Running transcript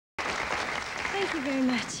Thank you very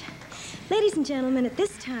much. Ladies and gentlemen, at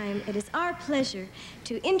this time, it is our pleasure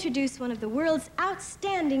to introduce one of the world's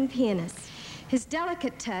outstanding pianists. His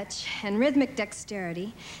delicate touch and rhythmic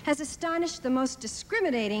dexterity has astonished the most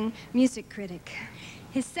discriminating music critic.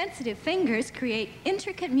 His sensitive fingers create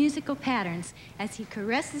intricate musical patterns as he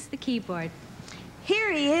caresses the keyboard.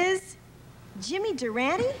 Here he is, Jimmy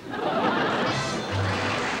Durante.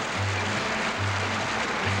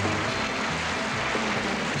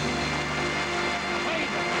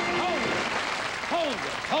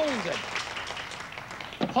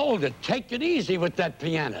 Hold it. Take it easy with that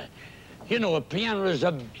piano. You know, a piano is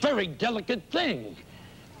a very delicate thing.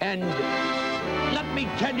 And let me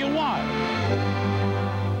tell you why.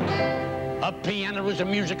 A piano is a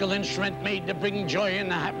musical instrument made to bring joy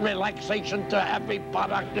and relaxation to every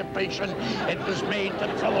part occupation. It was made to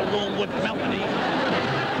fill a room with melody.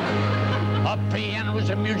 A piano is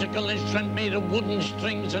a musical instrument made of wooden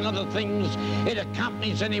strings and other things. It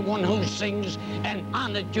accompanies anyone who sings, and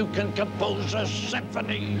on it you can compose a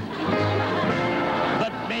symphony.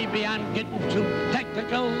 But maybe I'm getting too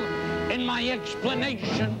technical in my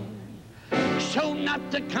explanation. So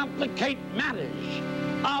not to complicate matters,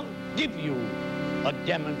 I'll give you a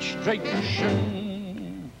demonstration.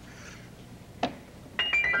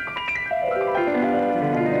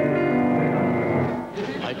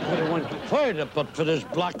 I could have went further but for this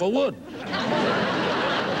block of wood.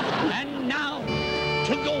 And now,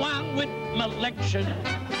 to go on with my lecture,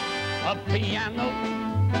 a piano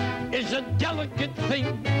is a delicate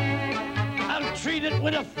thing. I'll treat it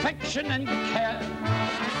with affection and care.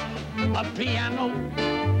 A piano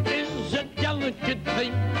is a delicate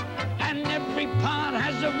thing, and every part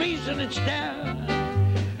has a reason it's there.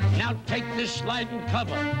 Now take this sliding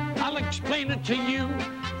cover, I'll explain it to you.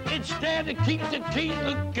 It's there to keep the keys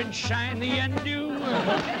looking shiny and new.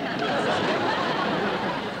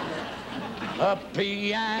 A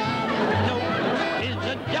piano is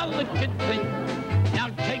a delicate thing. Now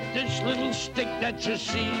take this little stick that you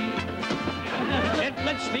see. It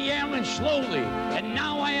lets the air in slowly, and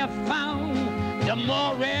now I have found the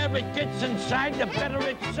more air it gets inside, the better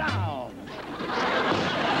it sounds.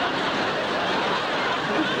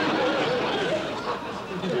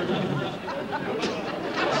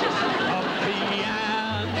 A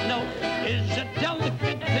piano is a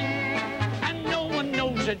delicate thing, and no one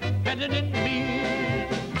knows it better than me.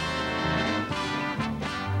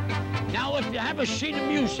 Now, if you have a sheet of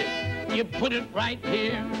music, you put it right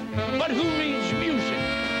here. But who reads music?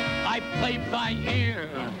 I play by ear.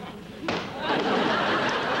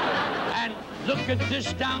 And look at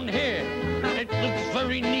this down here. It looks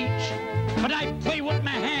very neat. But I play with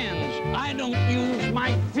my hands. I don't use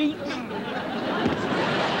my feet.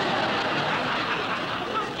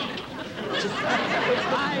 I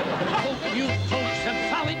hope you folks have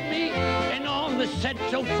followed me in all the set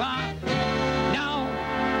so far. Now,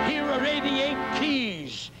 here are 88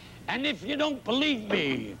 keys. And if you don't believe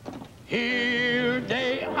me, here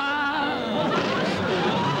they are.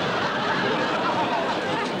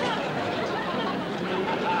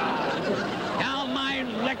 Now my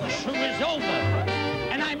lecture is over,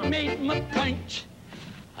 and I made my point.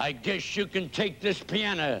 I guess you can take this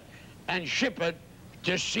piano and ship it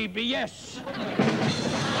to CBS.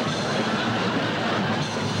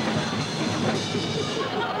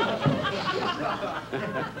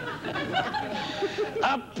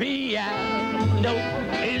 A piano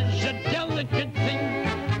is a delicate